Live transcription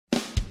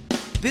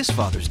This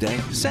Father's Day,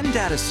 send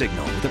Dad a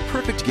signal with a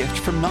perfect gift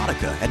from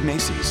Nautica at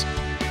Macy's.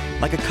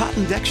 Like a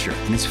cotton deck shirt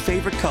in his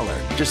favorite color,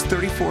 just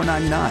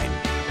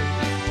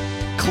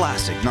 $34.99.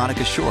 Classic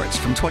Nautica shorts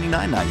from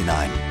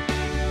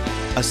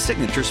 $29.99. A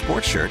signature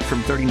sports shirt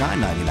from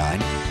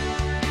 $39.99.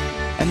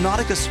 And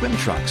Nautica swim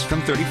trunks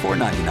from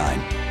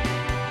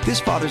 $34.99. This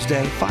Father's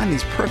Day, find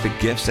these perfect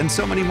gifts and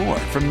so many more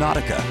from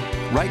Nautica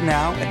right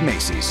now at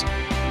Macy's.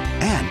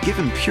 And give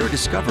him Pure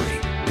Discovery,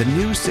 the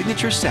new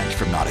signature scent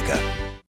from Nautica.